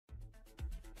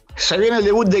Se viene el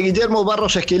debut de Guillermo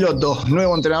Barros Schelotto,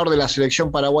 nuevo entrenador de la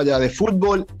selección paraguaya de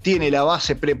fútbol. Tiene la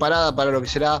base preparada para lo que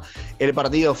será el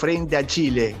partido frente a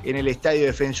Chile en el Estadio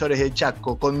Defensores de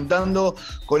Chaco, contando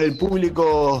con el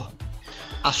público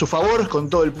a su favor, con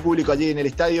todo el público allí en el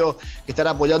estadio que estará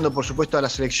apoyando, por supuesto, a la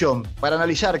selección. Para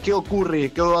analizar qué va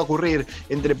a ocurrir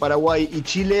entre Paraguay y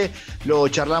Chile, lo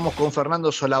charlamos con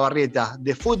Fernando Solabarrieta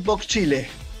de Footbox Chile.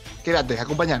 Quédate,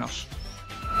 acompáñanos.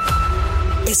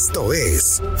 Esto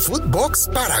es Footbox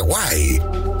Paraguay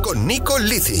con Nico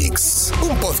Lithix,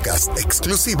 un podcast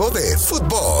exclusivo de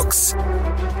Footbox.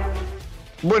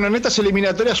 Bueno, en estas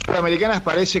eliminatorias sudamericanas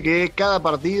parece que cada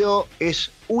partido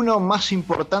es uno más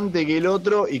importante que el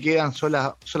otro y quedan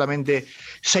solamente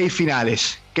 6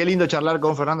 finales. Qué lindo charlar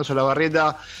con Fernando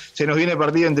Solabarrieta. Se nos viene el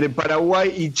partido entre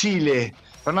Paraguay y Chile.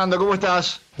 Fernando, ¿cómo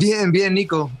estás? Bien,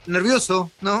 Nico. Nervioso,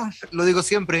 ¿no? Lo digo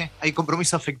siempre, hay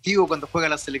compromiso afectivo cuando juega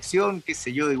la selección, qué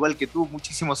sé yo, igual que tú,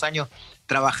 muchísimos años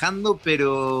trabajando,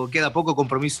 pero queda poco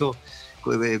compromiso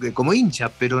como hincha,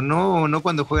 pero no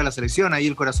cuando juega la selección. Ahí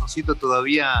el corazoncito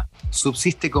todavía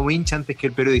subsiste como hincha antes que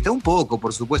el periodista. Un poco,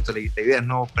 por supuesto, la idea es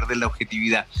no perder la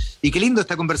objetividad. Y qué lindo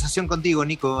esta conversación contigo,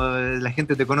 Nico. La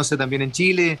gente te conoce también en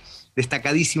Chile,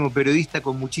 destacadísimo periodista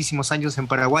con muchísimos años en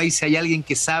Paraguay. Si hay alguien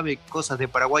que sabe cosas de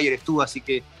Paraguay eres tú, así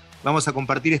que vamos a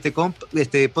compartir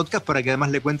este podcast para que además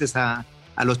le cuentes a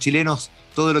los chilenos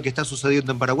todo lo que está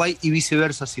sucediendo en Paraguay y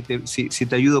viceversa, si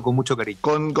te ayudo con mucho cariño.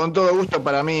 Con todo gusto,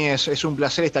 para mí es un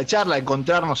placer esta charla,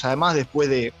 encontrarnos además después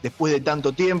de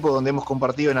tanto tiempo, donde hemos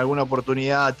compartido en alguna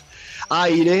oportunidad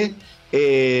aire.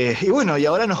 Y bueno, y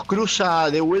ahora nos cruza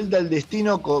de vuelta el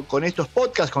destino con estos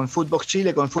podcasts, con Footbox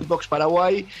Chile, con Footbox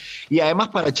Paraguay, y además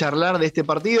para charlar de este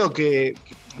partido que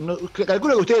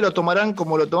calculo que ustedes lo tomarán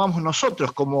como lo tomamos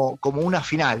nosotros, como una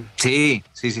final. Sí.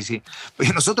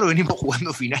 Pues nosotros venimos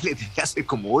jugando finales desde hace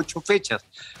como 8 fechas,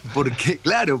 porque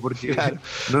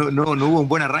no hubo un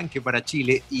buen arranque para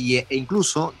Chile, e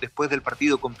incluso después del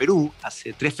partido con Perú,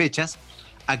 hace 3 fechas,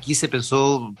 aquí se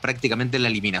pensó prácticamente en la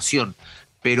eliminación.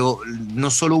 Pero no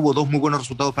solo hubo 2 muy buenos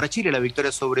resultados para Chile, la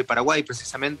victoria sobre Paraguay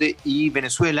precisamente y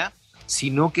Venezuela,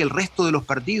 sino que el resto de los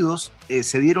partidos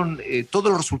se dieron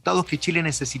todos los resultados que Chile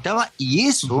necesitaba y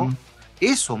eso,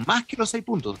 más que los 6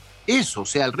 puntos, o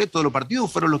sea, el resto de los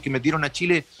partidos fueron los que metieron a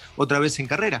Chile otra vez en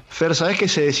carrera. Fer, ¿sabés qué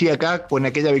se decía acá con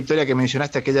aquella victoria que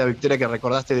mencionaste, aquella victoria que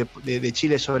recordaste de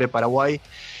Chile sobre Paraguay?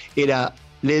 Era,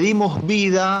 le dimos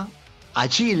vida a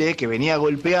Chile, que venía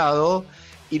golpeado,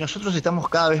 y nosotros estamos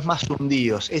cada vez más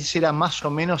hundidos. Ese era más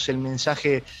o menos el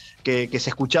mensaje que se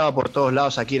escuchaba por todos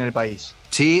lados aquí en el país.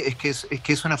 Sí, es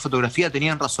que es una fotografía,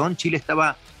 tenían razón, Chile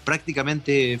estaba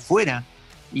prácticamente fuera,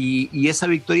 y esa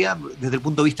victoria, desde el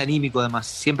punto de vista anímico además,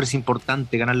 siempre es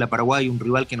importante ganarle a Paraguay, un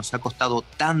rival que nos ha costado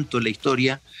tanto en la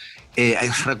historia.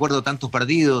 Recuerdo tantos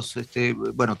partidos,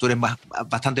 bueno, tú eres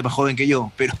bastante más joven que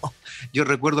yo, pero yo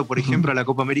recuerdo, por ejemplo, la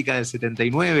Copa América del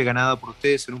 79, ganada por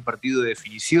ustedes en un partido de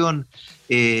definición,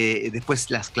 después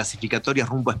las clasificatorias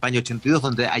rumbo a España 82,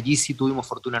 donde allí sí tuvimos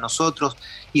fortuna nosotros,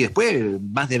 y después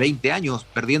más de 20 años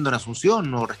perdiendo en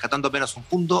Asunción o rescatando apenas un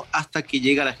punto, hasta que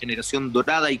llega la generación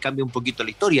dorada y cambia un poquito la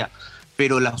historia.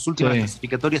 Pero las últimas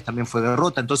clasificatorias también fue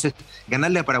derrota, entonces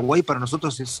ganarle a Paraguay para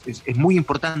nosotros es muy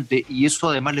importante, y eso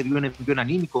además le dio un envión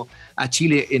anímico a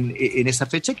Chile en esa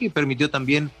fecha, que permitió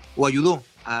también o ayudó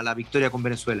a la victoria con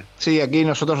Venezuela. Sí, aquí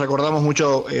nosotros recordamos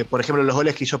mucho, por ejemplo, los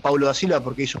goles que hizo Paulo da Silva,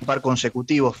 porque hizo un par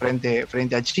consecutivos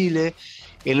frente a Chile.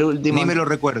 Ni me lo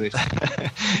recuerdes.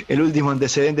 El último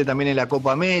antecedente también en la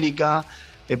Copa América,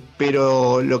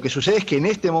 pero lo que sucede es que en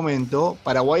este momento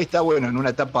Paraguay está, bueno, en una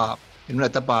etapa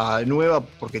nueva,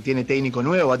 porque tiene técnico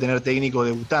nuevo, va a tener técnico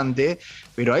debutante,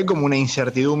 pero hay como una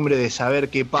incertidumbre de saber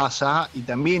qué pasa, y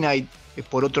también hay,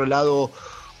 por otro lado,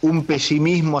 un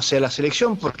pesimismo hacia la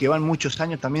selección, porque van muchos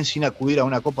años también sin acudir a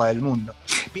una Copa del Mundo.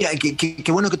 Mira,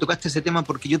 qué bueno que tocaste ese tema,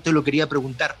 porque yo te lo quería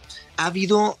preguntar. ¿Ha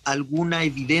habido alguna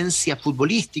evidencia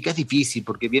futbolística? Es difícil,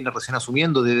 porque viene recién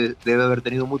asumiendo, debe haber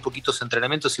tenido muy poquitos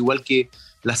entrenamientos, igual que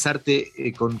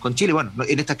Lazarte con Chile. Bueno,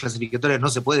 en estas clasificatorias no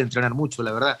se puede entrenar mucho,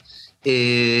 la verdad.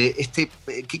 ¿Qué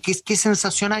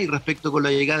sensación hay respecto con la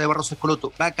llegada de Barros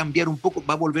Schelotto? ¿Va a cambiar un poco,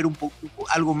 va a volver un poco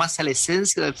algo más a la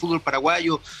esencia del fútbol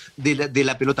paraguayo, de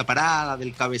la pelota parada,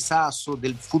 del cabezazo,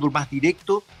 del fútbol más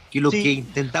directo, que lo que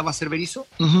intentaba hacer Berizzo?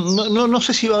 No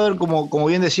sé si va a haber, como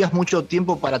bien decías, mucho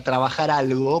tiempo para trabajar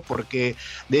algo, porque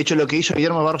de hecho lo que hizo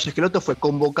Guillermo Barros Schelotto fue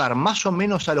convocar más o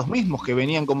menos a los mismos que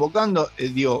venían convocando,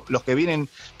 los que vienen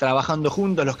trabajando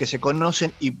juntos, los que se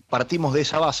conocen, y partimos de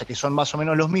esa base, que son más o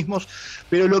menos los mismos,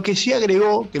 pero lo que sí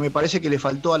agregó, que me parece que le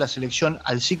faltó a la selección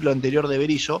al ciclo anterior de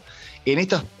Berizzo, en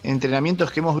estos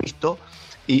entrenamientos que hemos visto,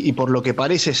 y por lo que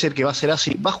parece ser que va a ser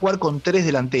así, va a jugar con 3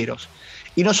 delanteros.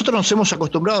 Y nosotros nos hemos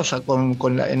acostumbrado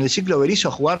en el ciclo Berizzo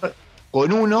a jugar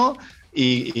con uno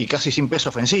y casi sin peso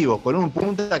ofensivo, con un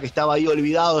punta que estaba ahí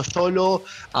olvidado solo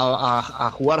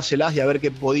a jugárselas y a ver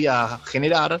qué podía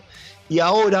generar. Y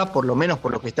ahora, por lo menos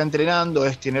por lo que está entrenando,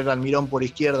 es tener a Almirón por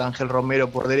izquierda, Ángel Romero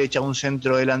por derecha, un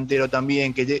centro delantero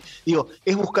también.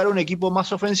 Es buscar un equipo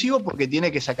más ofensivo porque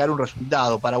tiene que sacar un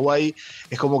resultado. Paraguay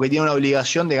es como que tiene una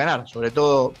obligación de ganar, sobre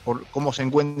todo por cómo se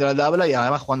encuentra la tabla y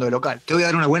además jugando de local. Te voy a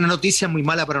dar una buena noticia muy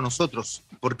mala para nosotros,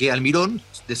 porque Almirón,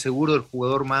 de seguro el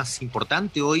jugador más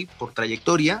importante hoy por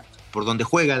trayectoria, por donde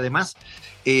juega además,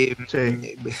 Sí.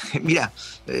 mira,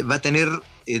 va a tener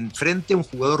enfrente un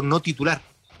jugador no titular.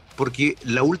 Porque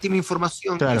la última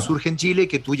información que surge en Chile,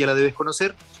 que tú ya la debes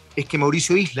conocer, es que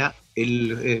Mauricio Isla,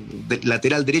 el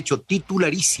lateral derecho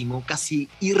titularísimo, casi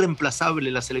irreemplazable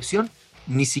en la selección,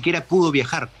 ni siquiera pudo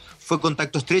viajar. Fue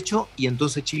contacto estrecho y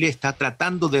entonces Chile está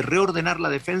tratando de reordenar la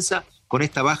defensa con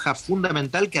esta baja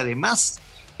fundamental que además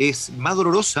es más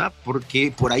dolorosa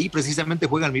porque por ahí precisamente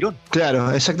juega Almirón. Claro,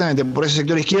 exactamente, por ese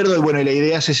sector izquierdo, y bueno, y la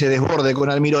idea es ese desborde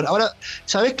con Almirón. Ahora,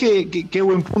 ¿sabés qué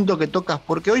buen punto que tocas?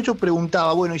 Porque hoy yo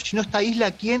preguntaba, bueno, ¿y si no está Isla,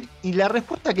 quién? Y la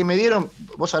respuesta que me dieron,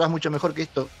 vos sabrás mucho mejor que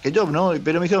esto, que yo, ¿no?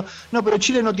 Pero me dijeron, no, pero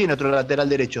Chile no tiene otro lateral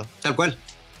derecho. Tal cual.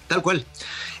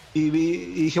 Y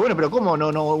dije, bueno, pero ¿cómo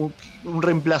no un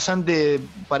reemplazante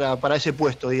para ese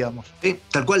puesto, digamos?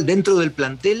 Tal cual, dentro del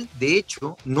plantel, de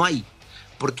hecho, no hay,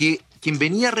 porque quien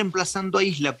venía reemplazando a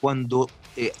Isla cuando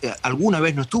alguna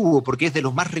vez no estuvo, porque es de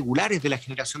los más regulares de la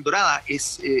generación dorada,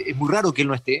 es muy raro que él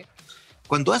no esté.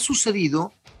 Cuando ha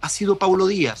sucedido, ha sido Paulo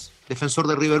Díaz, defensor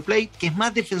de River Plate, que es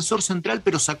más defensor central,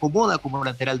 pero se acomoda como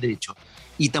lateral derecho.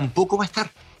 Y tampoco va a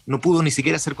estar, no pudo ni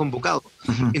siquiera ser convocado.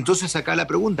 Uh-huh. Entonces acá la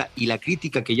pregunta, y la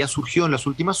crítica que ya surgió en las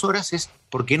últimas horas es,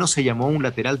 ¿por qué no se llamó un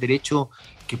lateral derecho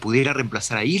que pudiera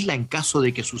reemplazar a Isla en caso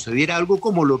de que sucediera algo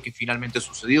como lo que finalmente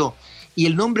sucedió? Y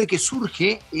el nombre que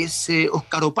surge es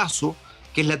Óscar Opaso,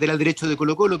 que es lateral derecho de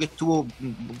Colo-Colo, que estuvo,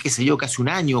 qué sé yo, casi un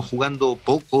año jugando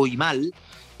poco y mal,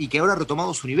 y que ahora ha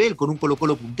retomado su nivel con un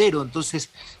Colo-Colo puntero. Entonces,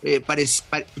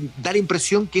 da la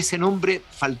impresión que ese nombre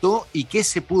faltó y que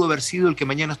ese pudo haber sido el que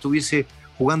mañana estuviese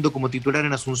jugando como titular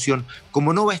en Asunción.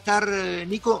 Como no va a estar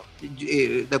Nico,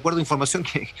 de acuerdo a información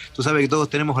que tú sabes que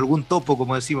todos tenemos algún topo,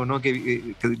 como decimos, ¿no?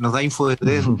 que nos da info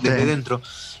desde dentro.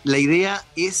 La idea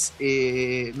es,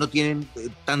 no tienen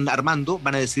tan armando,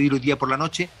 van a decidir hoy día por la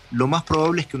noche. Lo más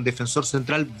probable es que un defensor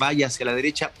central vaya hacia la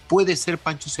derecha. Puede ser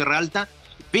Pancho Sierra Alta,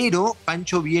 pero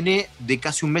Pancho viene de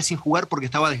casi un mes sin jugar porque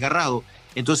estaba desgarrado.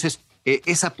 Entonces,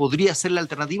 esa podría ser la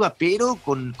alternativa, pero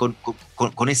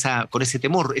con ese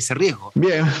temor, ese riesgo.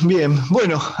 Bien.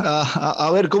 Bueno, a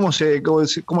ver cómo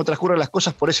transcurren las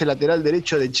cosas por ese lateral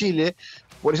derecho de Chile,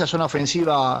 por esa zona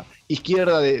ofensiva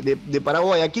izquierda de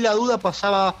Paraguay. Aquí la duda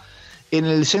pasaba en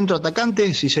el centro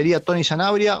atacante, si sería Tony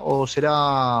Sanabria o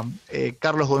será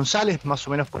Carlos González, más o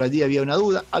menos por allí había una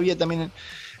duda. Había también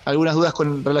algunas dudas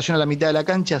con relación a la mitad de la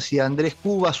cancha, si Andrés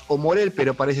Cubas o Morel,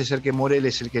 pero parece ser que Morel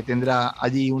es el que tendrá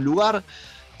allí un lugar.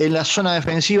 En la zona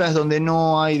defensiva es donde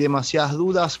no hay demasiadas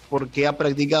dudas, porque ha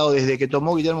practicado desde que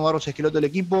tomó Guillermo Barros Schelotto el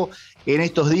equipo. En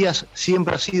estos días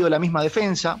siempre ha sido la misma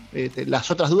defensa. Las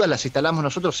otras dudas las instalamos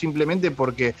nosotros simplemente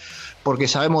porque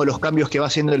sabemos de los cambios que va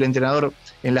haciendo el entrenador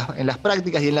en las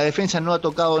prácticas, y en la defensa no ha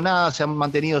tocado nada, se han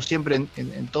mantenido siempre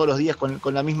en todos los días con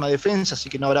la misma defensa, así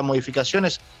que no habrá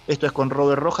modificaciones. Esto es con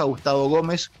Robert Roja, Gustavo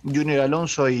Gómez, Junior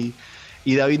Alonso y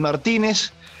David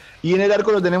Martínez. Y en el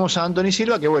arco lo tenemos a Anthony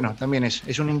Silva, que bueno, también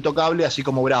es un intocable, así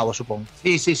como Bravo, supongo.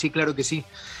 Sí, claro que sí.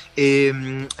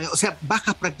 O sea,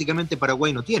 bajas prácticamente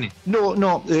Paraguay no tiene.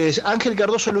 No, Ángel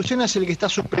Cardoso Lucena es el que está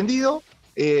suspendido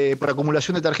por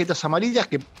acumulación de tarjetas amarillas,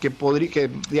 que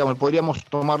digamos, podríamos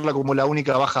tomarla como la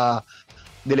única baja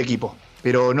del equipo.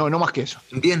 Pero no más que eso.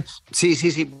 Bien, sí.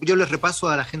 Yo les repaso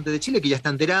a la gente de Chile que ya está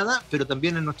enterada, pero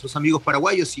también a nuestros amigos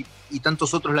paraguayos y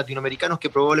tantos otros latinoamericanos que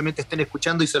probablemente estén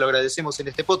escuchando, y se lo agradecemos en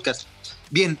este podcast.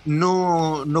 Bien,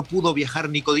 no pudo viajar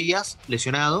Nico Díaz,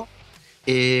 lesionado.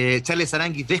 Charles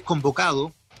Aranguis,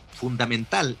 desconvocado,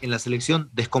 fundamental en la selección,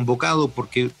 desconvocado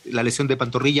porque la lesión de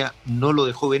pantorrilla no lo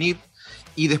dejó venir.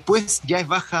 Y después ya es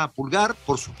baja Pulgar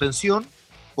por suspensión,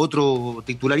 otro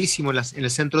titularísimo en el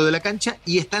centro de la cancha,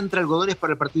 y está entre algodones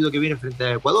para el partido que viene frente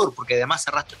a Ecuador, porque además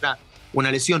arrastra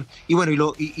una lesión. Y bueno,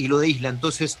 y lo de Isla.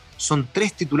 Entonces son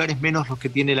 3 titulares menos los que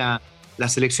tiene la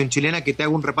selección chilena, que te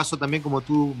hago un repaso también como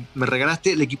tú me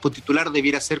regalaste. El equipo titular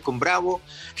debiera ser con Bravo,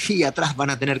 y atrás van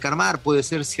a tener que armar, puede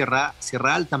ser Sierra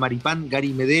Alta, Maripán,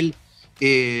 Gary Medel,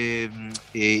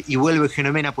 y vuelve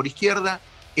Genomena por izquierda.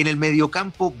 En el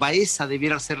mediocampo, Baeza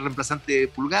debiera ser reemplazante de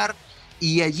Pulgar.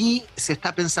 y allí se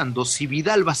está pensando si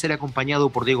Vidal va a ser acompañado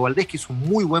por Diego Valdés, que hizo un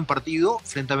muy buen partido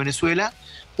frente a Venezuela,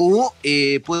 o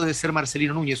puede ser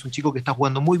Marcelino Núñez, un chico que está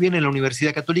jugando muy bien en la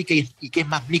Universidad Católica y que es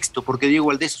más mixto, porque Diego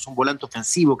Valdés es un volante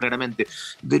ofensivo, claramente,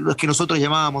 de los que nosotros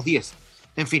llamábamos 10.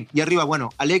 En fin, y arriba, bueno,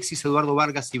 Alexis, Eduardo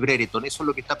Vargas y Brereton. Eso es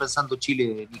lo que está pensando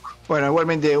Chile, Nico. Bueno,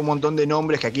 igualmente un montón de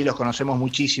nombres que aquí los conocemos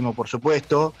muchísimo, por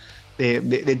supuesto,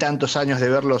 de tantos años de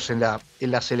verlos en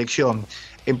la selección.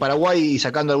 En Paraguay, y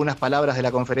sacando algunas palabras de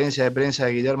la conferencia de prensa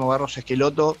de Guillermo Barros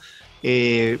Schelotto,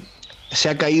 se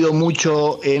ha caído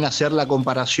mucho en hacer la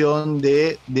comparación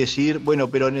de decir, bueno,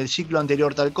 pero en el ciclo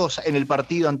anterior tal cosa, en el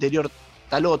partido anterior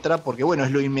tal otra, porque bueno,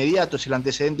 es lo inmediato, es el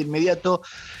antecedente inmediato.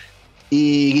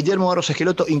 Y Guillermo Barros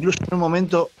Schelotto incluso en un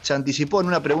momento se anticipó en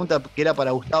una pregunta que era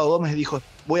para Gustavo Gómez, dijo,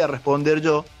 voy a responder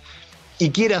yo. Y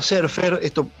quiere hacer, Fer,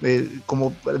 esto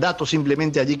como dato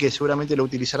simplemente allí que seguramente lo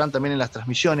utilizarán también en las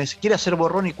transmisiones, quiere hacer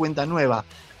borrón y cuenta nueva.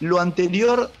 Lo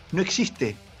anterior no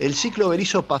existe. El ciclo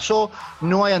Berizzo pasó,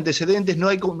 no hay antecedentes, no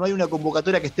hay una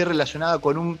convocatoria que esté relacionada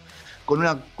con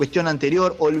una cuestión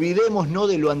anterior. Olvidémonos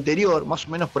de lo anterior, más o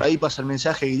menos por ahí pasa el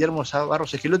mensaje de Guillermo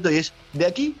Barros Schelotto, y es de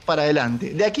aquí para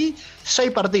adelante. De aquí 6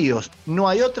 partidos, no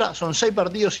hay otra, son 6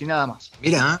 partidos y nada más.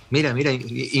 Mira,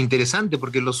 interesante,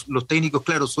 porque los técnicos,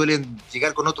 claro, suelen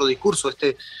llegar con otro discurso,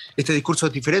 este discurso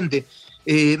es diferente.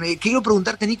 Quiero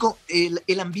preguntarte, Nico,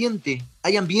 el ambiente,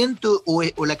 ¿hay ambiente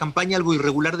o la campaña algo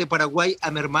irregular de Paraguay ha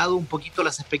mermado un poquito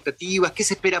las expectativas? ¿Qué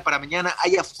se espera para mañana?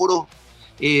 ¿Hay aforo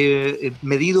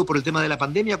medido por el tema de la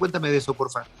pandemia? Cuéntame de eso,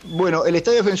 por favor. Bueno, el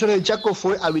Estadio Defensores del Chaco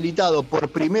fue habilitado por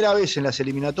primera vez en las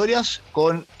eliminatorias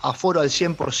con aforo al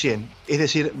 100%. Es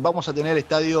decir, vamos a tener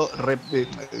estadio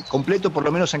completo, por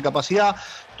lo menos en capacidad.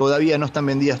 Todavía no están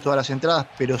vendidas todas las entradas,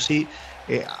 pero sí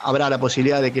habrá la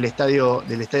posibilidad de que el estadio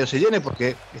se llene,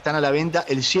 porque están a la venta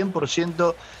el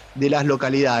 100% de las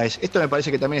localidades. Esto me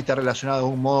parece que también está relacionado de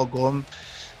algún modo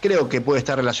creo que puede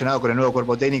estar relacionado con el nuevo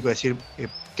cuerpo técnico, es decir,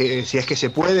 que si es que se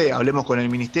puede, hablemos con el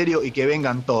ministerio y que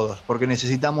vengan todos, porque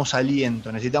necesitamos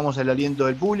el aliento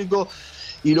del público.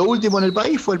 Y lo último en el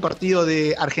país fue el partido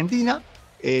de Argentina.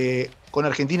 Con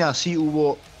Argentina sí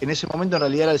hubo, en ese momento en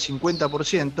realidad era el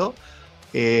 50%,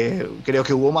 creo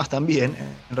que hubo más también,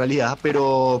 en realidad,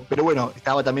 pero bueno,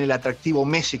 estaba también el atractivo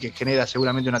Messi, que genera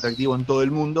seguramente un atractivo en todo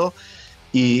el mundo,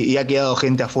 y ha quedado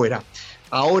gente afuera.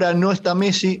 Ahora no está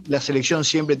Messi, la selección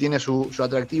siempre tiene su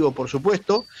atractivo, por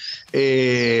supuesto,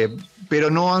 pero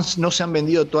no se han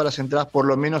vendido todas las entradas, por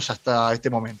lo menos hasta este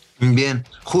momento. Bien,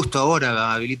 justo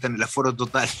ahora habilitan el aforo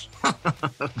total.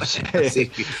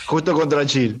 Sí, justo contra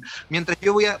Chile. Mientras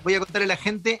yo voy a contarle a la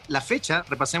gente la fecha,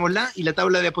 repasémosla, y la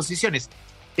tabla de posiciones.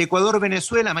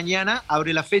 Ecuador-Venezuela mañana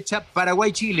abre la fecha.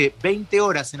 Paraguay-Chile, 20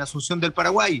 horas en Asunción del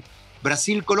Paraguay.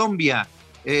 Brasil-Colombia.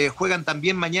 Juegan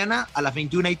también mañana a las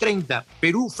 21:30.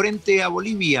 Perú frente a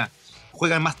Bolivia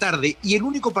juegan más tarde, y el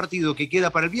único partido que queda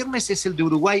para el viernes es el de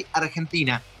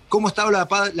Uruguay-Argentina. ¿Cómo está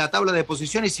la tabla de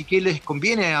posiciones y qué les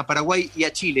conviene a Paraguay y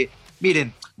a Chile?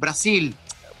 Miren, Brasil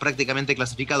prácticamente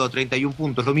clasificado a 31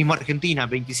 puntos, lo mismo Argentina,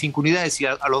 25 unidades, y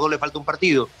a los dos les falta un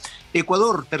partido.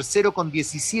 Ecuador, tercero con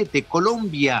 17,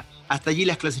 Colombia, hasta allí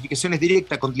las clasificaciones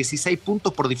directas con 16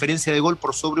 puntos por diferencia de gol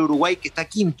por sobre Uruguay, que está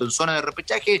quinto en zona de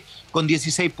repechaje con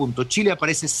 16 puntos. Chile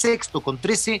aparece sexto con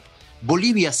 13,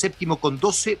 Bolivia séptimo con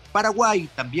 12, Paraguay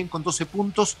también con 12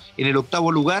 puntos en el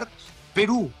octavo lugar,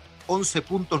 Perú 11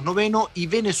 puntos noveno y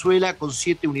Venezuela con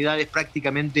 7 unidades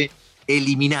prácticamente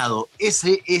eliminado.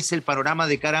 Ese es el panorama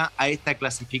de cara a esta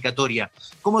clasificatoria.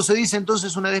 ¿Cómo se dice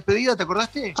entonces una despedida? ¿Te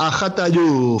acordaste?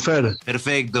 Ajatayú, Fer.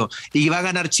 Perfecto. ¿Y va a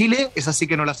ganar Chile? Esa sí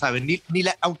que no la saben.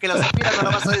 Aunque la supieras no la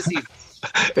vas a decir.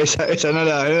 Esa no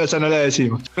la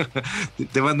decimos.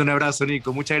 Te mando un abrazo,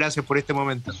 Nico. Muchas gracias por este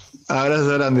momento. Abrazo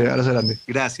grande.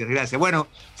 Gracias. Bueno,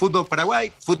 Fútbol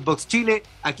Paraguay, Fútbol Chile,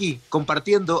 aquí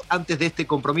compartiendo antes de este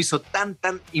compromiso tan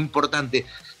importante.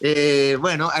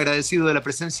 Bueno, agradecido de la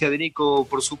presencia de Nico,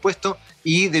 por supuesto,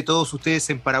 y de todos ustedes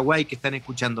en Paraguay que están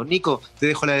escuchando. Nico, te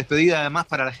dejo la despedida además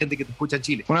para la gente que te escucha en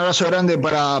Chile. Un abrazo grande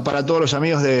para todos los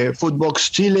amigos de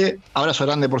Footbox Chile. Abrazo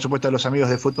grande, por supuesto, a los amigos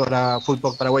de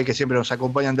Fútbol Paraguay que siempre nos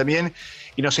acompañan también.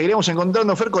 Y nos seguiremos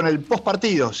encontrando, Fer, con el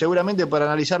postpartido, seguramente para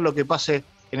analizar lo que pase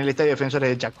en el Estadio Defensores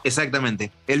del Chaco.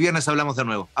 Exactamente. El viernes hablamos de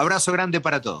nuevo. Abrazo grande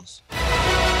para todos.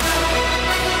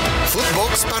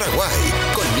 Footbox Paraguay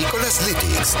con Nicolás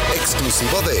Litix,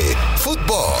 exclusivo de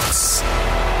Footbox.